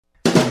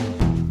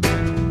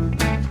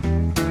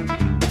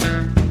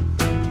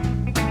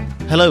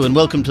Hello and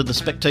welcome to The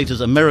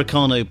Spectator's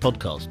Americano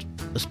podcast,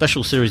 a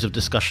special series of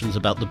discussions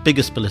about the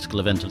biggest political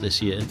event of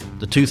this year,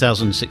 the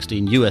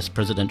 2016 US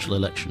presidential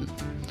election.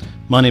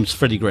 My name's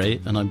Freddy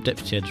Gray and I'm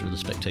Deputy Editor of The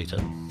Spectator.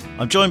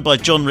 I'm joined by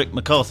John Rick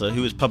MacArthur,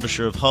 who is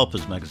publisher of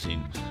Harper's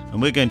magazine,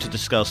 and we're going to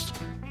discuss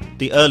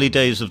the early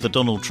days of the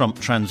Donald Trump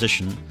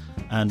transition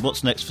and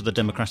what's next for the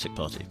Democratic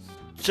Party.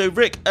 So,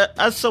 Rick,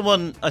 as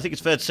someone, I think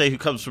it's fair to say, who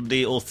comes from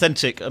the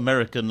authentic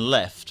American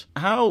left,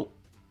 how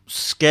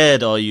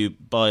scared are you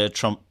by a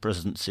Trump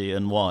presidency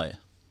and why?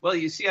 Well,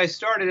 you see, I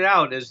started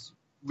out, as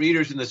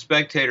readers in The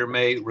Spectator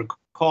may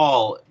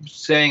recall,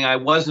 saying I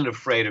wasn't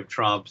afraid of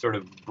Trump, sort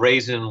of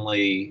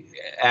brazenly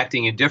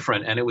acting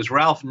indifferent. And it was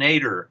Ralph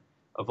Nader,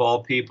 of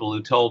all people,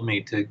 who told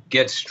me to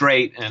get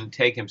straight and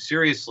take him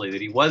seriously, that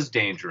he was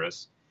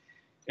dangerous.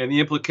 And the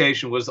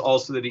implication was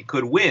also that he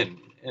could win.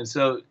 And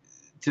so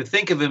to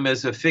think of him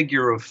as a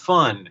figure of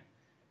fun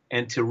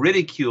and to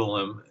ridicule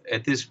him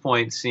at this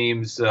point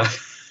seems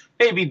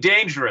maybe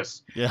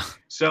dangerous. Yeah.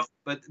 So,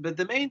 but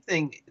the main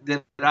thing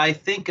that I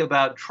think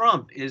about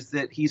Trump is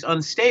that he's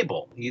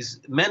unstable. He's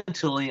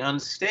mentally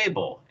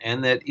unstable,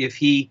 and that if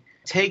he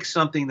takes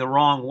something the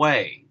wrong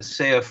way,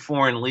 say a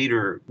foreign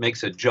leader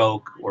makes a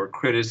joke or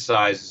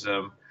criticizes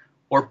him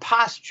or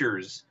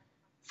postures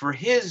for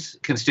his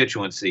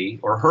constituency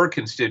or her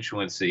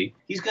constituency,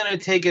 he's going to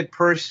take it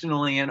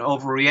personally and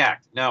overreact.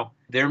 Now,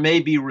 there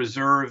may be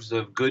reserves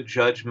of good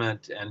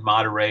judgment and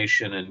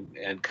moderation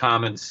and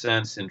common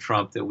sense in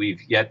Trump that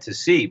we've yet to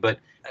see, but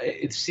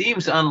it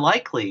seems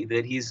unlikely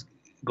that he's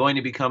going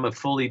to become a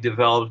fully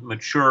developed,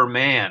 mature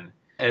man,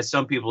 as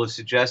some people have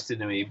suggested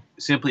to me,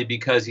 simply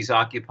because he's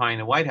occupying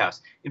the White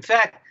House. In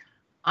fact,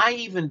 I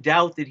even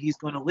doubt that he's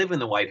going to live in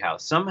the White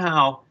House.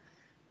 Somehow,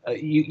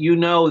 you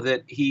know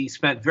that he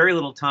spent very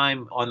little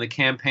time on the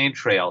campaign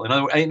trail.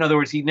 In other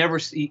words,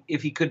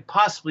 if he could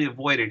possibly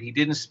avoid it, he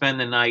didn't spend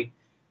the night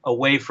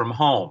away from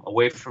home,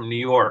 away from New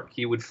York.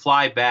 He would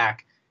fly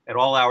back at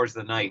all hours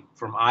of the night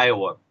from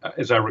Iowa,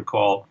 as I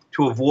recall,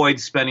 to avoid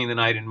spending the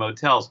night in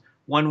motels.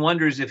 One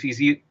wonders if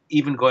he's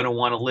even going to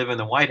want to live in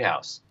the White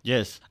House.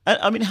 Yes.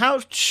 I mean, how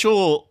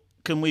sure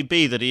can we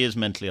be that he is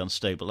mentally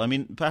unstable? I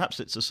mean, perhaps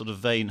it's a sort of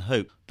vain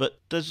hope, but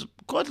there's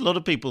quite a lot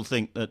of people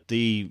think that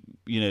the,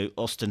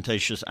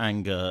 ostentatious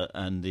anger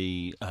and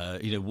the,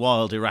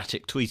 wild,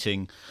 erratic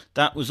tweeting,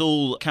 that was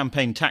all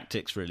campaign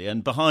tactics, really.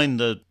 And behind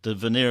the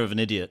veneer of an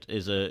idiot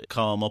is a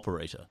calm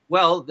operator.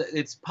 Well,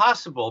 it's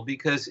possible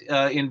because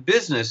in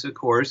business, of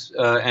course,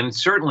 and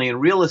certainly in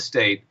real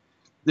estate,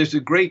 there's a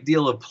great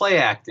deal of play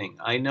acting.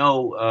 I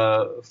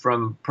know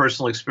from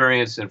personal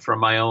experience and from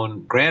my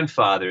own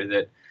grandfather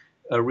that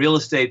real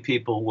estate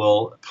people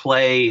will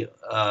play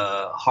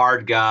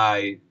hard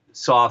guy,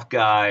 soft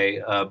guy,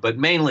 but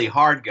mainly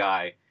hard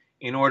guy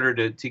in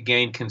order to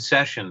gain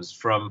concessions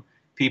from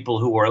people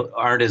who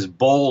aren't as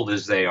bold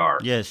as they are.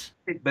 Yes.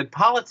 But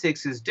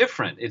politics is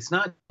different. It's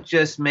not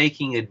just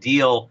making a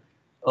deal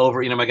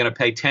over, am I going to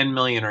pay $10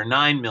 million or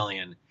 $9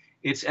 million?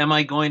 It's, am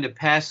I going to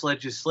pass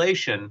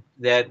legislation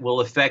that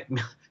will affect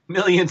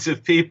millions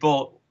of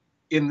people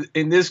in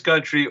this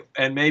country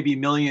and maybe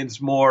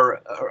millions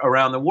more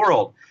around the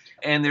world?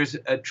 And there's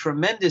a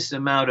tremendous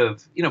amount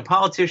of,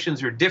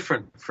 politicians are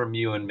different from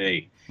you and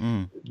me.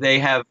 Mm. They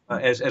have,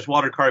 as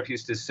Walter Karp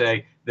used to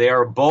say, they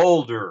are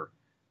bolder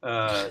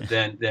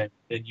than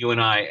you and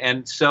I.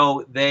 And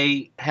so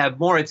they have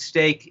more at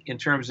stake in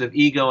terms of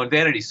ego and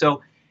vanity.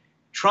 So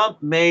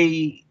Trump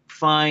may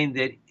find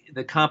that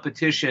the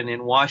competition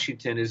in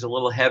Washington is a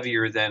little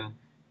heavier than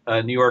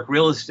New York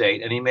real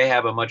estate, and he may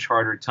have a much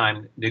harder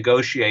time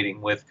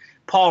negotiating with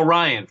Paul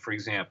Ryan, for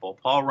example.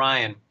 Paul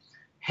Ryan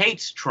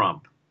hates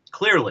Trump.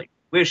 Clearly,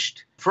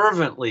 wished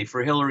fervently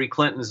for Hillary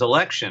Clinton's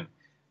election,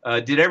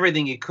 did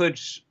everything he could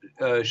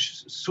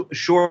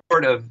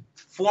short of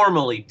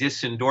formally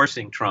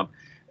disendorsing Trump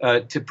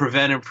to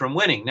prevent him from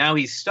winning. Now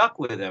he's stuck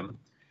with him.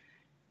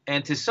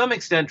 And to some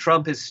extent,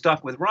 Trump is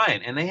stuck with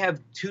Ryan. And they have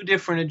two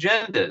different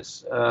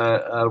agendas.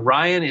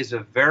 Ryan is a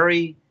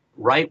very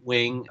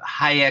right-wing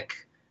Hayek,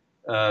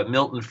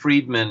 Milton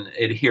Friedman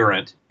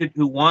adherent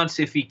who wants,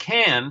 if he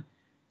can,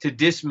 to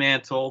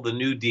dismantle the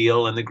New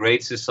Deal and the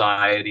Great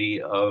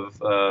Society of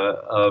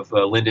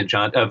Franklin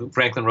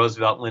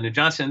Roosevelt and Lyndon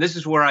Johnson. And this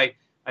is where I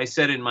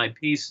said in my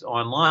piece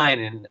online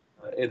in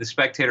the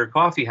Spectator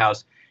Coffee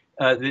House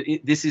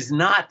that this is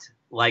not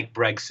like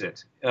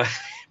Brexit.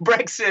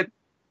 Brexit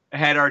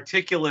had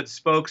articulate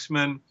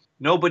spokesmen.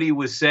 Nobody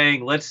was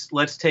saying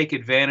let's take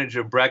advantage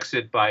of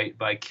Brexit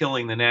by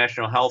killing the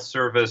National Health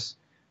Service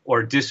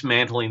or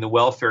dismantling the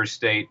welfare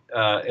state.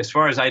 As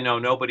far as I know,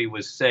 nobody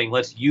was saying,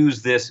 let's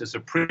use this as a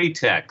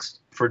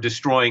pretext for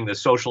destroying the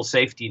social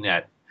safety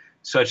net,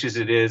 such as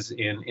it is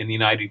in the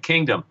United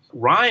Kingdom.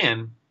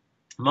 Ryan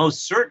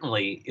most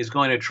certainly is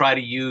going to try to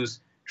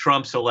use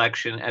Trump's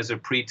election as a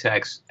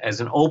pretext,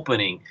 as an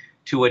opening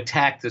to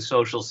attack the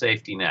social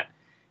safety net.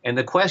 And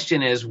the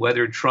question is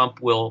whether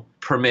Trump will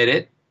permit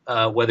it,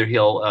 whether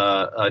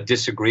he'll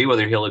disagree,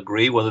 whether he'll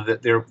agree, whether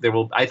there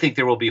will. I think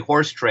there will be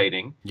horse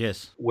trading.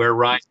 Yes. Where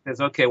Ryan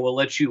says, "Okay, we'll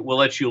let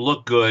you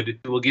look good.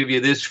 We'll give you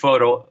this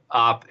photo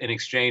op in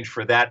exchange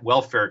for that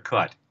welfare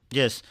cut."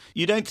 Yes.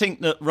 You don't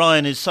think that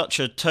Ryan is such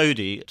a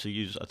toady, to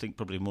use, I think,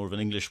 probably more of an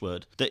English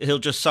word, that he'll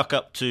just suck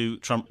up to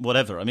Trump,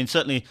 whatever? I mean,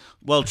 certainly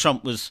while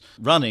Trump was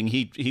running,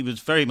 he was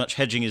very much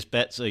hedging his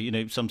bets,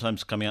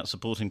 sometimes coming out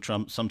supporting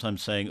Trump,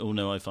 sometimes saying, oh,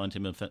 no, I find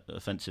him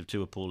offensive,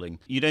 too appalling.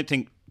 You don't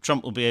think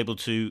Trump will be able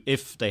to,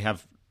 if they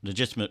have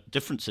legitimate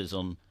differences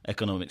on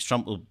economics,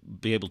 Trump will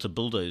be able to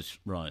bulldoze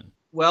Ryan?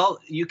 Well,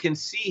 you can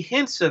see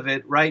hints of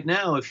it right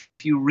now if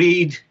you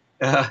read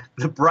the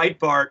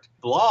Breitbart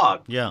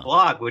blog,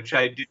 which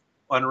I do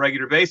on a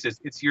regular basis.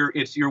 It's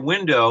your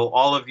window,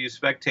 all of you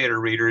spectator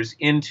readers,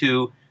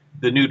 into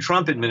the new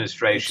Trump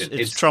administration.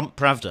 It's Trump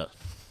Pravda.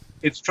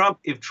 It's Trump.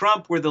 If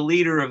Trump were the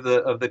leader of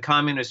the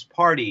Communist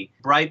Party,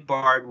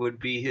 Breitbart would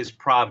be his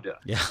Pravda.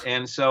 Yeah.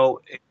 And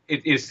so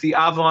it's the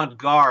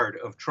avant-garde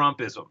of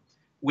Trumpism,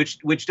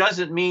 which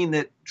doesn't mean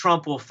that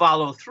Trump will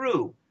follow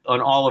through on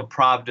all of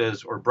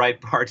Pravda's or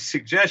Breitbart's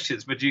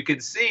suggestions, but you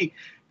can see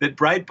that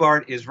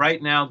Breitbart is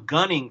right now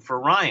gunning for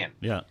Ryan.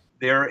 Yeah.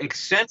 They're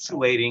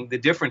accentuating the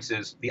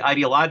differences, the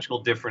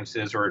ideological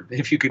differences, or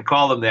if you could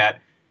call them that,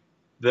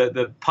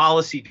 the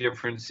policy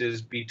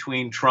differences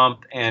between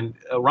Trump and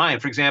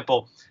Ryan. For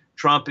example,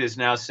 Trump is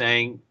now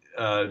saying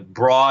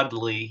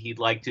broadly he'd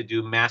like to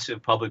do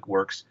massive public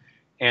works.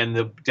 And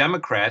the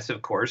Democrats,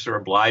 of course, are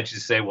obliged to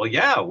say, well,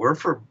 yeah, we're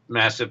for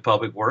massive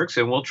public works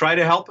and we'll try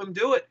to help him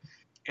do it.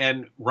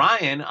 And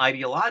Ryan,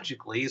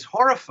 ideologically, is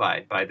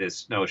horrified by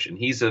this notion.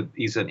 He's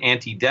an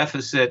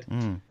anti-deficit,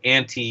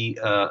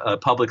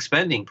 anti-public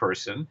spending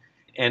person,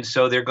 and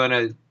so they're going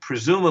to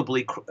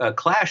presumably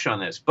clash on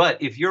this. But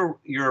if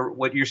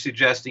what you're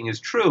suggesting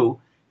is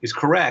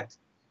correct,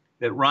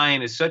 that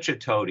Ryan is such a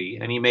toady,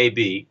 and he may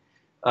be,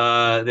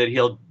 that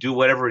he'll do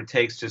whatever it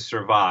takes to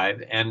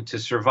survive, and to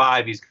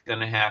survive, he's going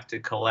to have to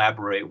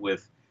collaborate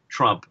with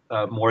Trump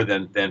more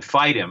than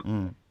fight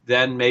him.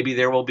 Then maybe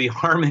there will be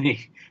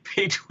harmony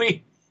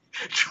between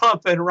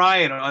Trump and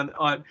Ryan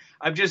on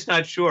I'm just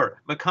not sure.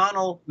 Mitch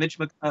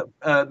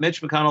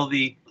McConnell,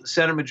 the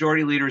Senate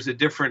Majority Leader, is a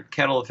different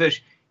kettle of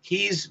fish.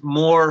 He's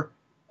more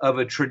of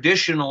a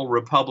traditional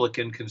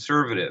Republican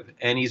conservative,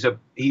 and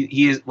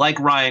he is like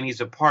Ryan. He's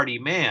a party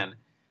man,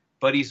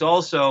 but he's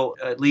also,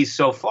 at least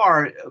so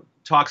far,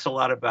 talks a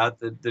lot about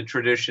the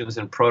traditions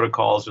and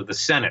protocols of the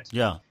Senate.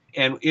 Yeah.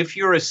 And if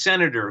you're a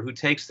senator who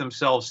takes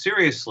themselves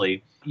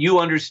seriously, you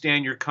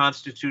understand your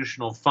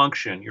constitutional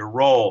function, your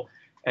role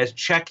as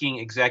checking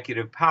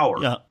executive power.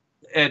 Yeah.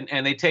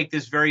 And they take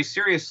this very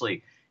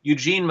seriously.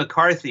 Eugene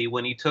McCarthy,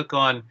 when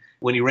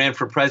he ran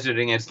for president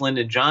against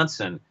Lyndon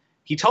Johnson,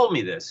 he told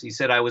me this. He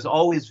said, I was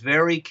always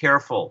very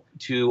careful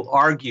to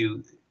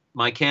argue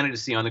my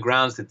candidacy on the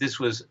grounds that this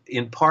was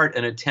in part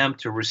an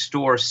attempt to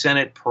restore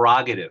Senate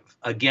prerogative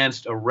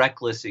against a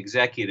reckless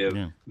executive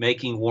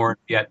making war in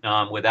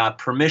Vietnam without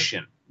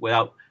permission,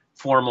 without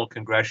formal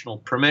congressional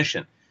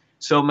permission.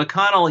 So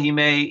McConnell,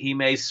 he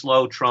may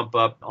slow Trump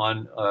up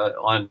on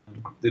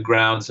the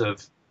grounds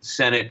of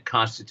Senate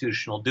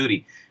constitutional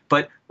duty.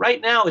 But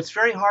right now, it's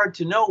very hard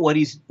to know what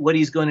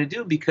he's going to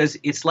do, because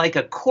it's like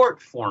a court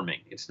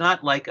forming. It's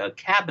not like a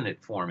cabinet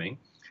forming.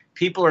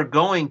 People are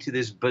going to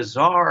this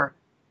bizarre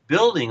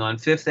building on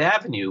Fifth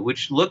Avenue,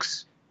 which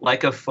looks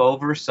like a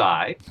faux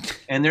Versailles,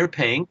 and they're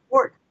paying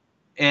court.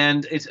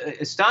 And it's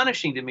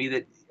astonishing to me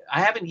that I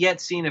haven't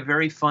yet seen a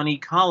very funny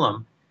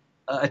column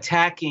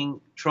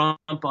attacking Trump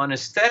on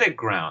aesthetic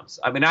grounds.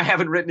 I mean, I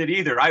haven't written it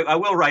either. I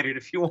will write it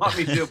if you want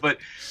me to, but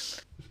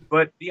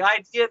the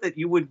idea that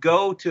you would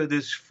go to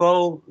this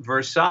faux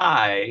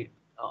Versailles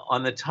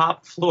on the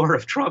top floor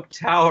of Trump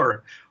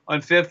Tower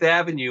on Fifth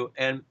Avenue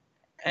and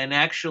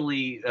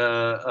actually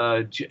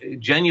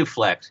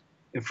genuflect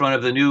in front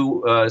of the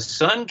new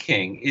Sun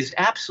King is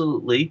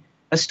absolutely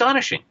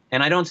astonishing.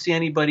 And I don't see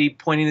anybody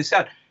pointing this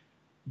out.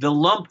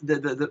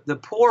 The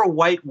poor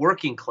white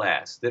working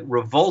class that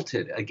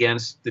revolted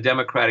against the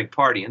Democratic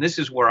Party, and this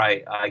is where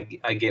I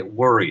get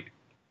worried.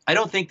 I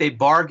don't think they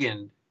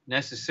bargained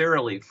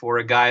necessarily for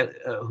a guy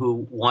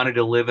who wanted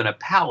to live in a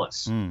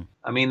palace.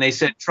 I mean, they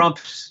said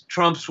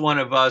Trump's one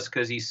of us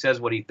because he says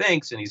what he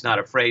thinks and he's not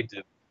afraid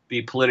to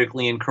be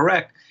politically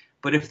incorrect.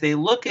 But if they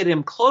look at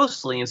him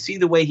closely and see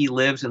the way he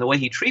lives and the way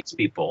he treats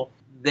people,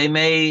 they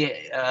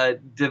may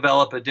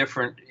develop a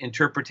different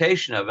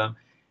interpretation of him,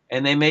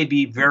 and they may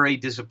be very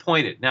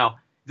disappointed. Now,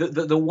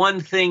 the one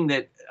thing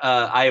that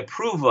I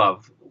approve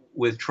of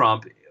with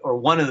Trump, or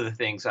one of the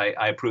things I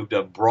approved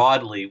of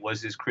broadly,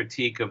 was his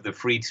critique of the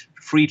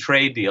free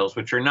trade deals,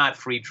 which are not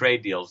free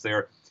trade deals.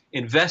 They're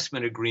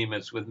investment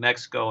agreements with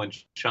Mexico and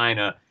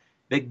China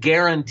that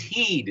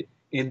guaranteed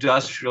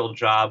industrial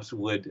jobs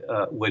would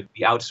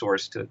be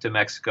outsourced to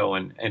Mexico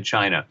and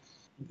China.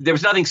 There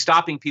was nothing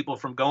stopping people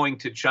from going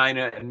to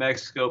China and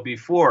Mexico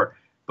before,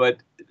 but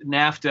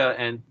NAFTA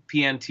and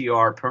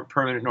PNTR,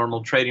 Permanent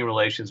Normal Trading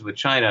Relations with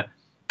China,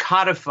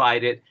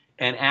 codified it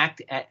and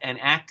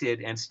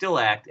acted and still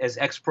act as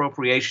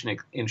expropriation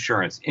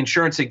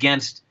insurance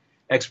against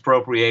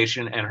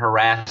expropriation and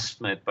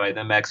harassment by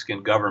the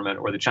Mexican government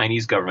or the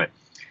Chinese government.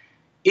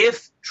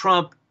 If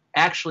Trump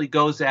actually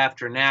goes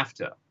after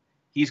NAFTA,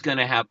 he's going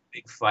to have a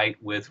big fight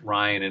with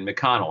Ryan and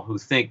McConnell, who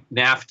think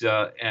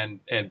NAFTA and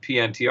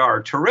PNTR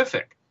are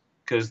terrific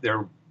because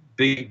their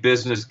big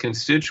business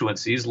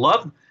constituencies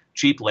love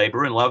cheap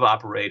labor and love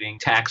operating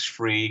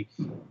tax-free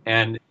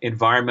and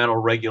environmental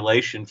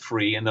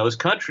regulation-free in those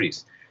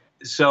countries.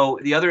 So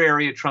the other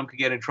area Trump could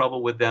get in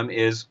trouble with them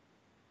is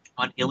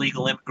on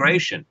illegal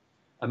immigration.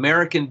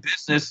 American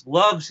business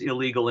loves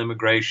illegal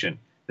immigration.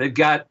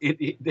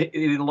 It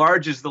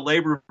enlarges the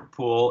labor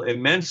pool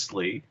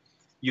immensely.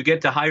 You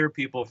get to hire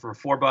people for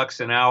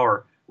 $4 an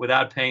hour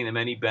without paying them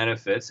any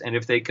benefits. And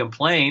if they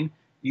complain,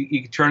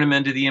 you turn them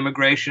into the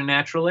Immigration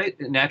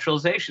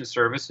Naturalization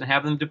Service and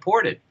have them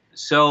deported.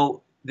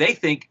 So they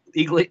think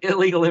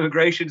illegal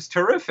immigration is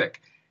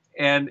terrific.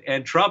 And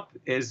Trump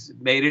has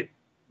made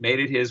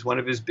it one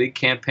of his big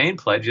campaign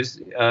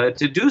pledges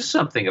to do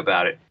something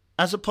about it.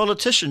 As a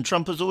politician,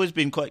 Trump has always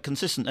been quite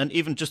consistent, and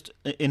even just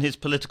in his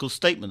political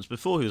statements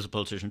before he was a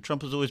politician,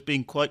 Trump has always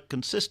been quite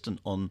consistent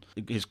on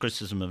his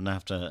criticism of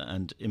NAFTA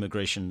and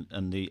immigration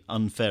and the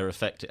unfair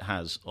effect it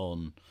has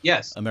on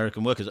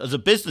American workers. As a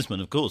businessman,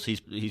 of course,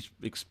 he's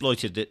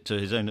exploited it to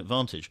his own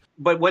advantage.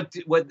 But what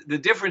the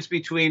difference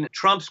between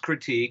Trump's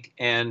critique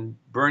and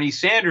Bernie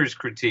Sanders'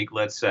 critique,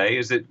 let's say,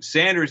 is that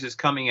Sanders is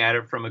coming at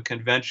it from a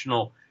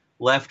conventional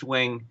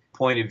left-wing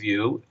point of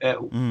view.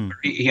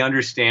 He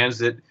understands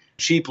that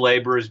cheap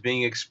labor is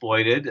being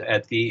exploited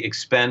at the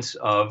expense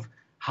of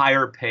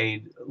higher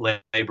paid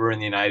labor in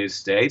the United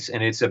States,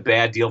 and it's a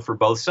bad deal for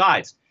both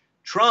sides.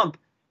 Trump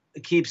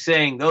keeps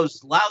saying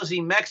those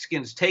lousy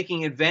Mexicans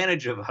taking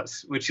advantage of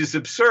us, which is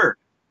absurd.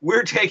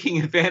 We're taking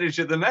advantage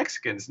of the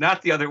Mexicans,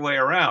 not the other way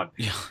around.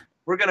 Yeah.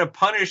 We're going to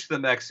punish the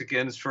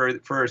Mexicans for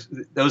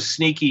those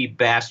sneaky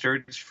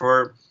bastards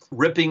for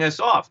ripping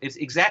us off. It's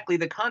exactly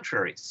the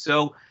contrary.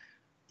 So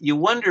you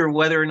wonder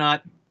whether or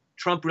not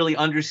Trump really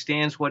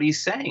understands what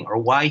he's saying or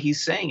why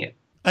he's saying it.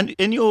 And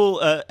in your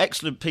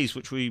excellent piece,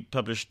 which we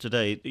published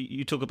today,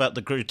 you talk about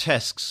the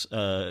grotesques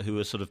who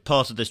are sort of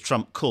part of this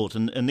Trump court.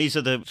 And these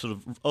are the sort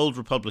of old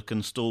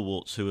Republican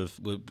stalwarts who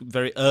were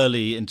very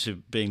early into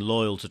being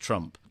loyal to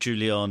Trump.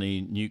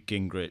 Giuliani, Newt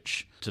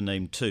Gingrich, to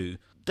name two.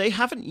 They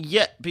haven't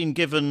yet been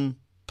given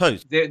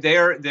posts.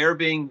 They're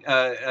being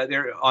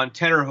they're on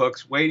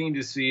tenterhooks, waiting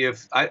to see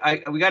if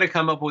we got to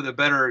come up with a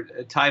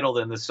better title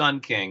than the Sun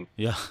King.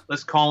 Yeah,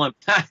 let's call him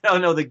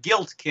the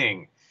Guilt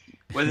King.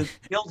 Whether the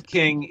Guilt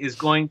King is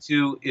going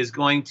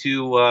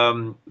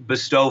to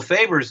bestow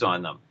favors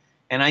on them,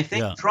 and I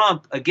think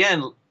Trump,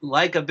 again,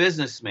 like a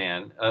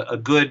businessman, a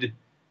good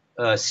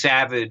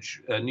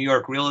savage New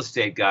York real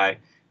estate guy,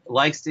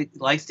 likes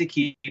to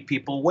keep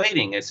people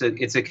waiting. It's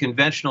a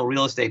conventional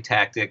real estate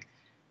tactic.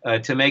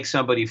 To make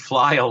somebody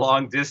fly a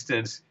long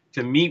distance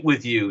to meet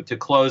with you to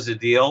close a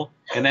deal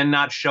and then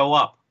not show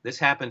up. This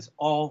happens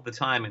all the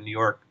time in New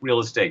York real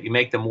estate. You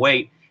make them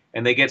wait,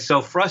 and they get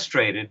so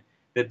frustrated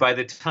that by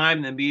the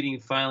time the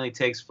meeting finally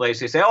takes place,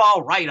 they say, "Oh,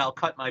 all right, I'll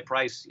cut my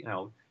price,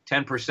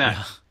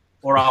 10%,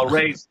 or I'll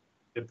raise,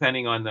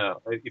 depending on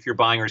if you're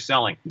buying or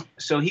selling."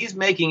 So he's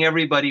making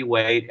everybody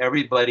wait,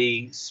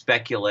 everybody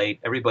speculate,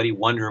 everybody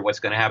wonder what's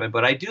going to happen.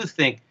 But I do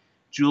think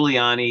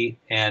Giuliani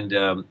and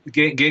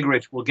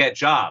Gingrich will get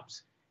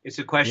jobs. It's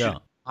a question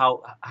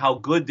of how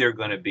good they're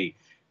going to be.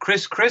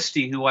 Chris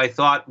Christie, who I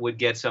thought would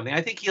get something, I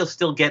think he'll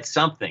still get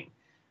something.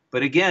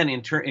 But again,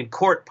 in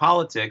court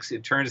politics,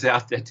 it turns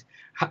out that,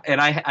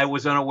 and I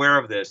was unaware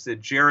of this,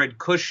 that Jared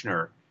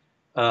Kushner,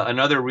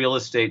 another real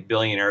estate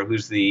billionaire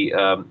who's the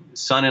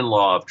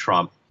son-in-law of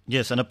Trump.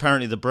 Yes, and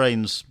apparently the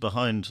brains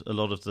behind a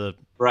lot of the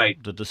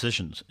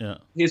decisions. Yeah,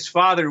 his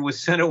father was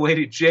sent away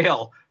to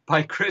jail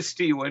by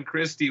Christie when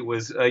Christie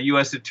was a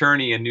U.S.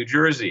 attorney in New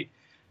Jersey.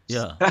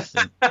 Yeah,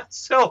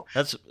 so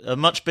that's a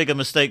much bigger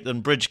mistake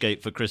than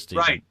Bridgegate for Christie.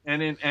 Right,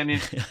 and in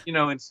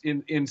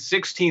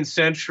 16th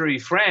century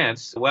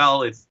France,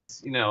 well, it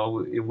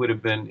would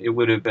have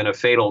been a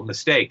fatal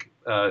mistake.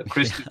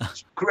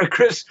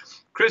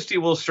 Christie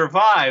will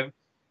survive,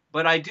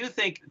 but I do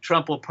think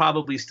Trump will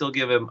probably still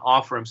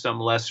offer him some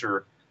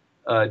lesser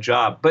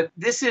job. But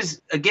this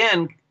is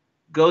again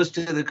goes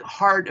to the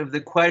heart of the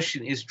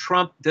question: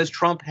 does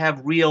Trump have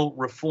real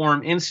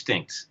reform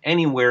instincts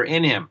anywhere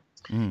in him?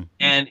 Mm.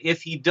 And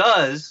if he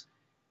does,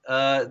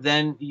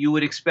 then you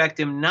would expect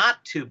him not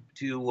to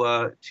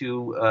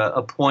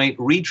appoint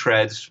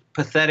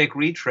pathetic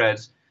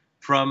retreads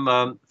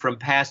from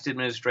past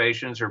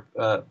administrations or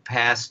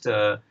past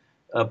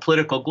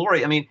political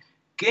glory. I mean,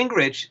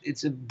 Gingrich,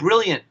 it's a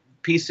brilliant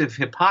piece of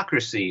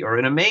hypocrisy, or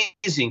an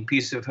amazing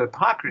piece of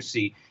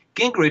hypocrisy.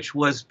 Gingrich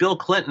was Bill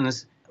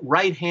Clinton's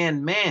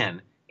right-hand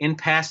man in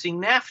passing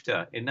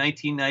NAFTA in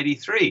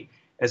 1993.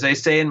 As I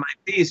say in my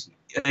piece,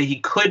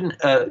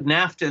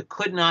 NAFTA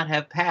could not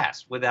have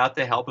passed without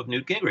the help of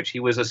Newt Gingrich. He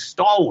was a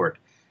stalwart,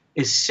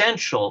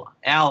 essential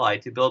ally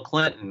to Bill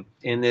Clinton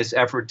in this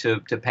effort to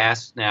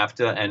pass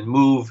NAFTA and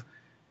move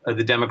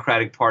the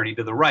Democratic Party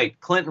to the right.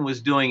 Clinton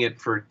was doing it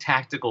for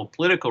tactical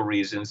political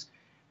reasons.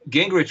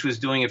 Gingrich was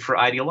doing it for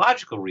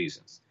ideological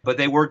reasons, but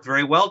they worked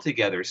very well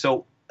together.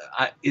 So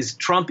is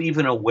Trump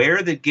even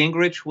aware that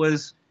Gingrich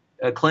was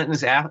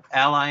Clinton's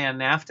ally on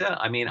NAFTA?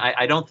 I mean,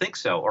 I don't think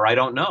so, or I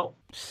don't know.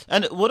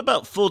 And what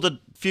about for the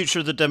future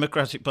of the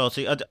Democratic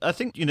Party? I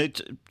think,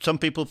 some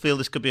people feel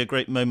this could be a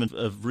great moment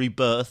of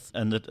rebirth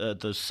and that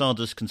the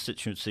Sanders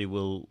constituency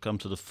will come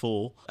to the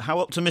fore. How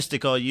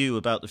optimistic are you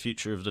about the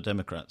future of the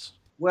Democrats?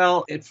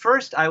 Well, at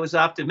first I was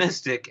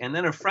optimistic, and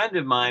then a friend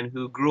of mine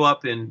who grew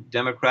up in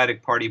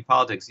Democratic Party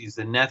politics, he's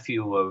the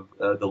nephew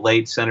of the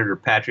late Senator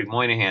Patrick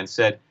Moynihan,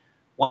 said,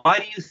 "Why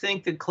do you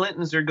think the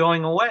Clintons are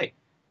going away?"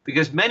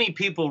 Because many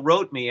people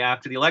wrote me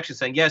after the election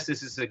saying, yes,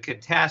 this is a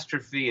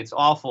catastrophe, it's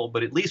awful,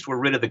 but at least we're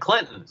rid of the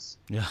Clintons.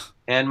 Yeah.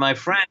 And my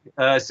friend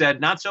said,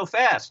 not so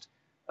fast.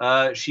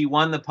 She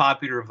won the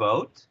popular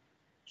vote.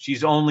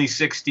 She's only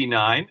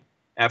 69.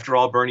 After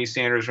all, Bernie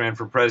Sanders ran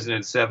for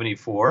president at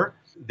 74.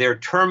 They're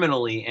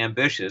terminally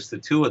ambitious, the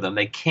two of them.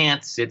 They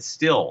can't sit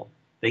still.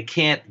 They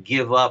can't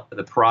give up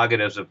the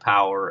prerogatives of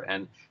power,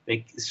 and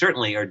they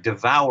certainly are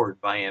devoured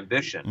by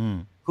ambition.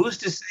 Mm. Who's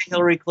to say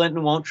Hillary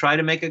Clinton won't try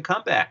to make a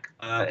comeback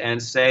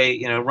and say,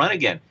 run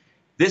again?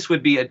 This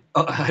would be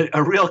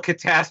a real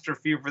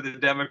catastrophe for the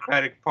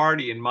Democratic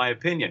Party, in my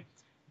opinion.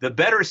 The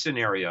better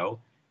scenario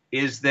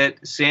is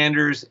that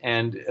Sanders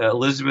and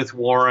Elizabeth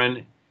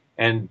Warren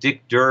and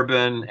Dick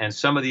Durbin and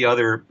some of the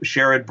other,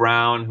 Sherrod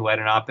Brown, who had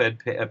an op-ed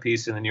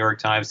piece in the New York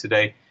Times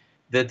today,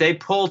 that they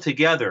pull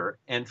together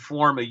and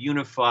form a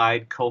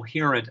unified,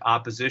 coherent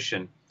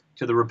opposition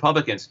to the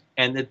Republicans,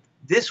 and that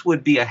this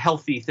would be a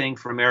healthy thing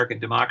for American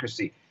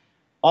democracy.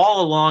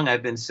 All along,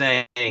 I've been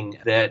saying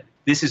that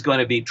this is going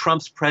to be,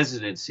 Trump's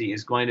presidency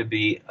is going to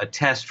be a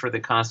test for the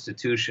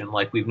Constitution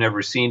like we've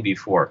never seen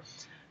before,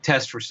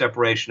 test for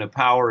separation of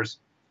powers,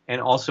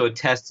 and also a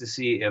test to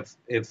see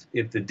if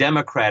the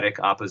Democratic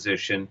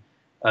opposition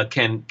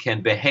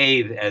can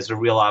behave as a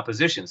real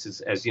opposition.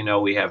 Since, as you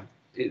know, we have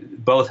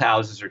both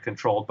houses are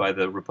controlled by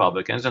the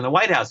Republicans, and the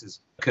White House is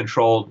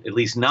controlled, at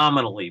least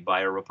nominally,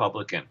 by a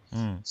Republican.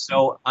 Mm.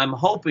 So I'm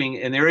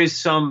hoping, and there is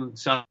some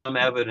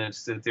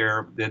evidence that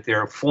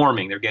they're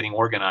forming, they're getting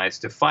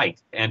organized to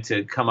fight and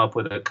to come up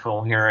with a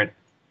coherent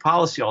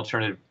policy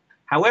alternative.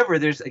 However,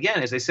 there's,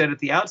 again, as I said at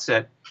the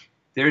outset,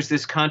 there's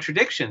this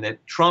contradiction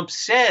that Trump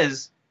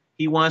says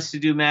he wants to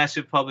do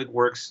massive public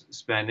works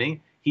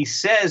spending. He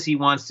says he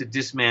wants to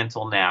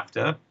dismantle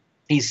NAFTA.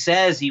 He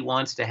says he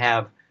wants to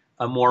have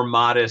a more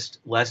modest,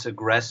 less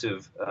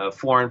aggressive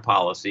foreign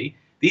policy.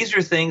 These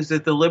are things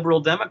that the liberal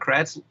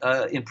Democrats,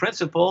 in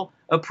principle,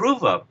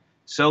 approve of.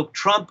 So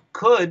Trump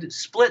could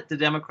split the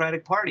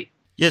Democratic Party.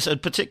 Yes,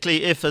 and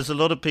particularly if, as a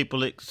lot of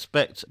people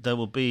expect, there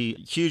will be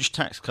huge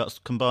tax cuts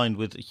combined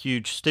with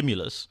huge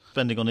stimulus,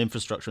 spending on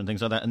infrastructure and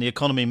things like that, and the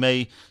economy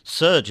may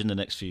surge in the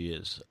next few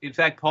years. In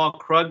fact, Paul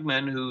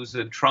Krugman, who's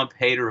a Trump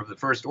hater of the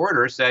first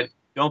order, said,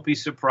 don't be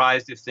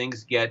surprised if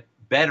things get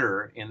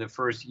better in the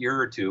first year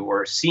or two,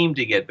 or seem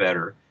to get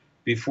better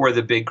before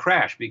the big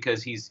crash,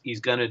 because he's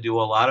going to do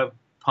a lot of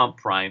pump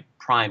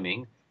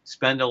priming,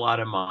 spend a lot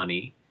of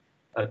money,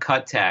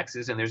 cut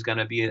taxes, and there's going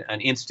to be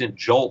an instant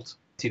jolt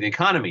to the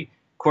economy.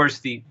 Of course,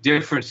 the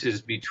differences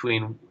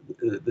between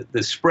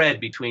the spread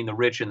between the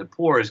rich and the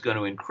poor is going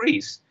to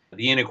increase.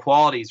 The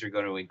inequalities are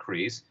going to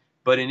increase,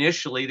 but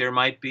initially there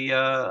might be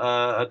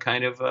a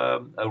kind of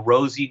a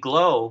rosy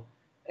glow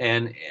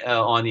and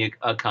on the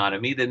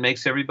economy that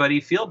makes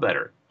everybody feel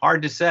better.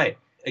 Hard to say.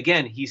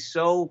 Again, he's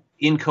so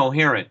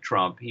incoherent,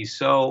 Trump. He's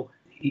so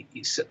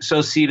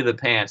seat of the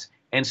pants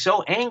and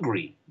so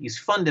angry. He's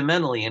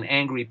fundamentally an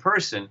angry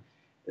person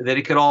that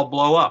it could all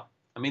blow up.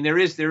 I mean, there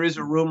is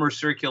a rumor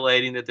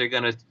circulating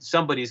that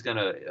somebody's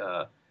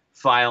gonna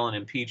file an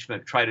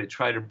impeachment, try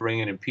to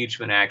bring an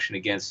impeachment action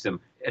against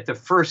him at the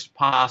first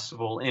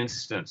possible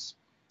instance.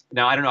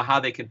 Now, I don't know how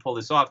they can pull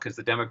this off because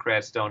the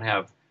Democrats don't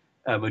have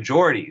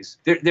majorities.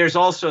 There's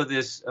also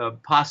this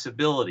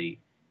possibility,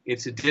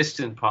 it's a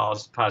distant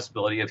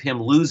possibility, of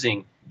him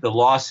losing the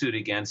lawsuit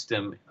against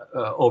him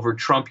over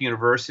Trump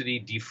University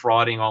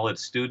defrauding all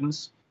its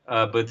students.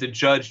 But the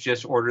judge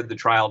just ordered the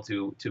trial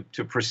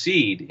to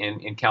proceed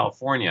in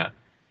California,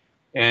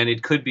 and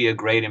it could be a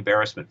great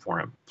embarrassment for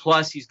him.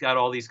 Plus, he's got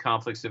all these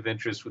conflicts of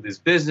interest with his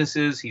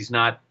businesses. He's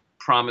not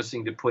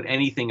promising to put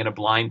anything in a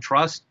blind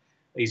trust.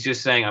 He's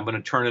just saying, I'm going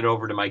to turn it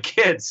over to my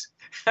kids.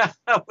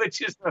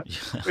 which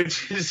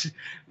is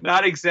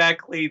not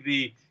exactly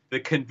the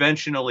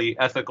conventionally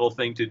ethical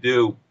thing to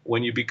do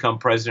when you become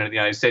president of the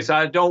United States.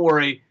 Don't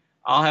worry,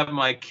 I'll have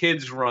my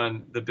kids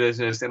run the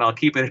business and I'll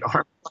keep it at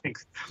arm's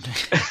length.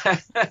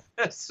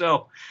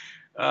 So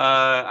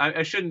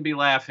I shouldn't be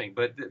laughing,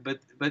 but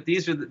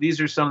these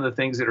are some of the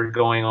things that are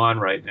going on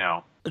right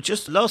now.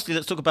 Just lastly,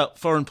 let's talk about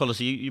foreign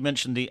policy. You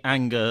mentioned the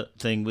anger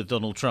thing with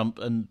Donald Trump,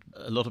 and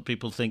a lot of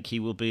people think he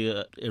will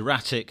be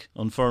erratic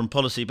on foreign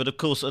policy. But of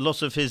course, a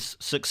lot of his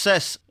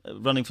success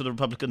running for the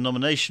Republican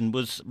nomination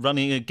was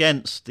running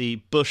against the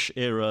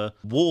Bush-era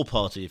war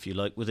party, if you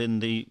like,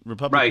 within the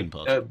Republican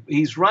Party.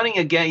 He's running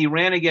again. He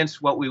ran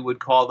against what we would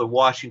call the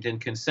Washington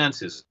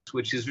Consensus,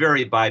 which is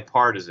very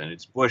bipartisan.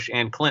 It's Bush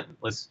and Clinton.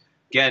 Let's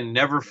again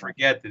never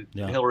forget that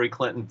Hillary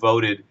Clinton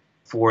voted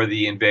for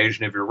the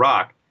invasion of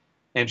Iraq.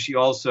 And she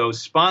also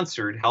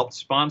helped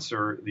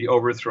sponsor the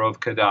overthrow of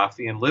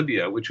Gaddafi in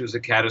Libya, which was a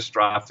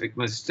catastrophic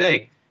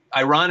mistake.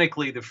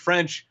 Ironically, the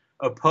French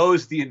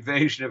opposed the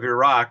invasion of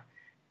Iraq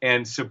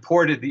and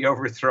supported the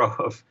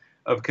overthrow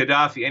of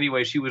Gaddafi.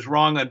 Anyway, she was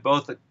wrong on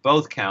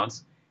both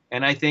counts.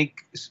 And I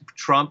think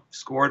Trump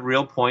scored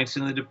real points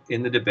in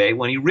the debate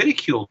when he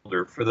ridiculed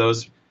her for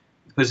those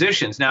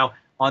positions. Now,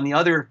 on the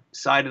other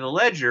side of the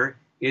ledger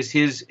is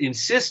his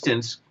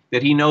insistence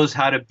that he knows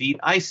how to beat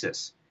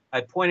ISIS. I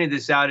pointed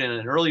this out in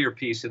an earlier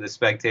piece of The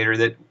Spectator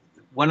that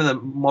one of the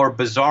more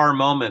bizarre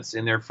moments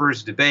in their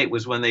first debate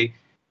was when they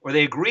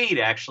agreed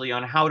actually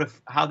on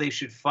how they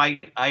should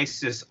fight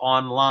ISIS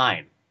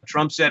online.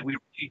 Trump said,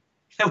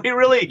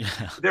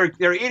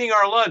 they're eating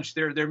our lunch.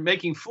 They're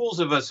making fools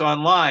of us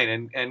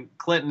online. And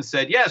Clinton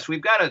said, yes,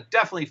 we've got to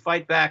definitely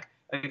fight back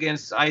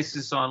against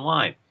ISIS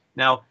online.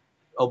 Now,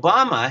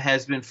 Obama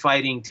has been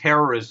fighting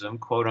terrorism,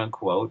 quote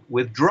unquote,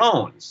 with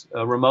drones,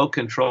 remote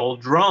control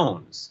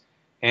drones,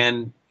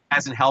 and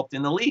hasn't helped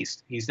in the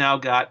least. He's now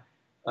got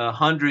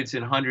hundreds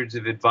and hundreds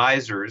of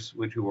advisors,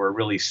 who are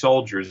really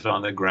soldiers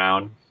on the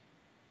ground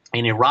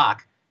in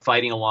Iraq,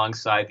 fighting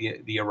alongside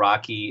the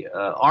Iraqi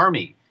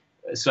army,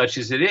 such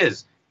as it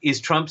is.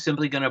 Is Trump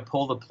simply going to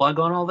pull the plug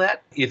on all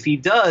that? If he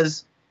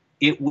does,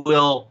 it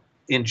will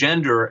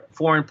engender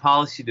foreign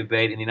policy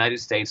debate in the United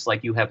States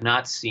like you have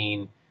not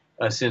seen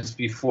since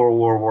before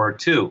World War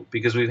II,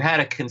 because we've had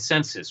a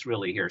consensus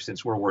really here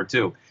since World War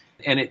II.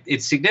 And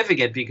it's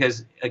significant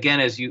because, again,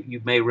 as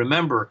you may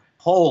remember,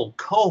 whole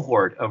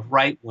cohort of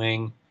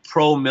right-wing,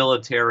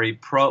 pro-military,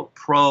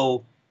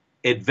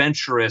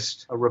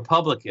 pro-adventurist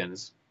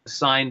Republicans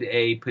signed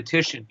a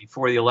petition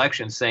before the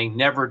election saying,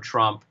 "Never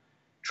Trump.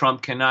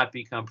 Trump cannot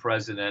become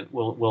president.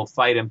 We'll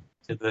fight him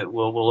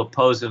we'll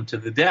oppose him to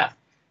the death."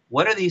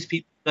 What are these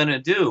people going to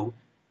do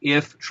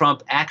if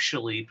Trump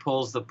actually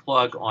pulls the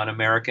plug on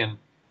American,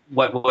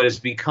 what has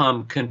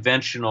become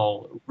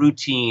conventional,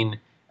 routine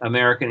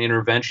American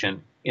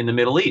intervention in the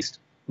Middle East?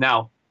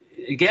 Now,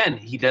 again,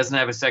 he doesn't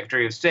have a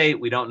Secretary of State.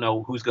 We don't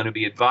know who's going to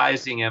be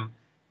advising him.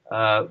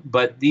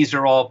 But these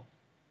are all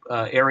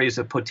areas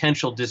of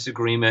potential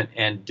disagreement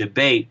and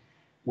debate,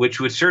 which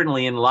would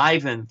certainly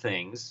enliven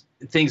things.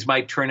 Things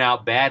might turn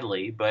out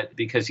badly, but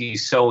because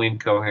he's so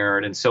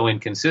incoherent and so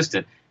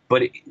inconsistent.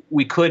 But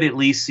we could at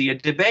least see a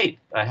debate,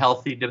 a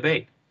healthy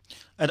debate.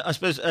 And I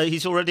suppose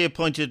he's already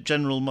appointed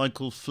General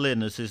Michael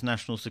Flynn as his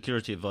national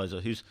security advisor,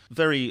 who's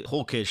very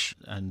hawkish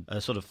and a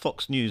sort of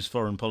Fox News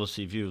foreign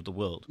policy view of the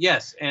world.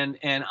 Yes, and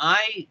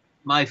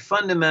my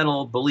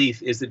fundamental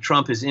belief is that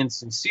Trump is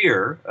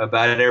insincere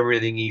about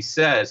everything he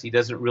says. He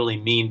doesn't really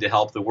mean to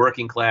help the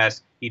working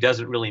class. He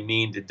doesn't really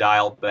mean to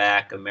dial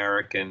back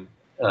American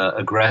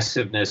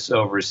aggressiveness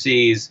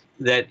overseas.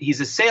 That he's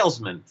a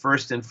salesman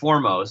first and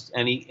foremost,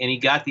 and he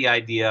got the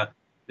idea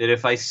that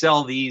if I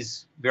sell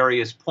these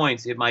various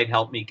points, it might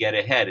help me get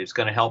ahead. It's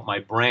going to help my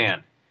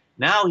brand.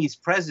 Now he's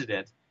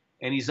president,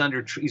 and he's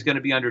going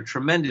to be under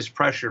tremendous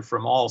pressure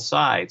from all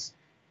sides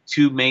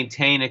to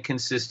maintain a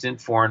consistent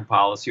foreign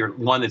policy, or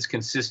one that's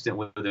consistent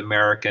with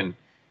American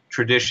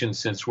tradition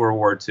since World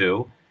War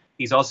II.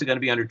 He's also going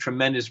to be under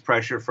tremendous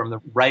pressure from the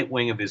right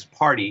wing of his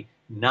party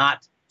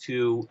not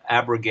to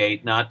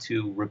abrogate, not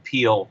to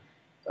repeal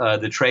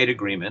the trade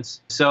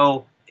agreements.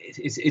 So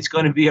it's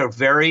going to be a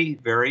very,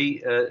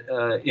 very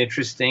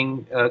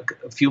interesting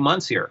few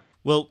months here.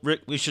 Well,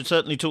 Rick, we should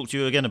certainly talk to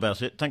you again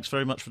about it. Thanks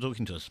very much for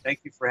talking to us.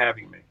 Thank you for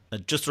having me.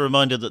 Just a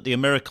reminder that the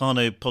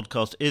Americano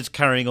podcast is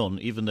carrying on,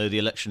 even though the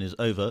election is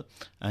over,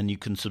 and you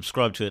can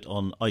subscribe to it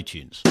on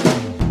iTunes.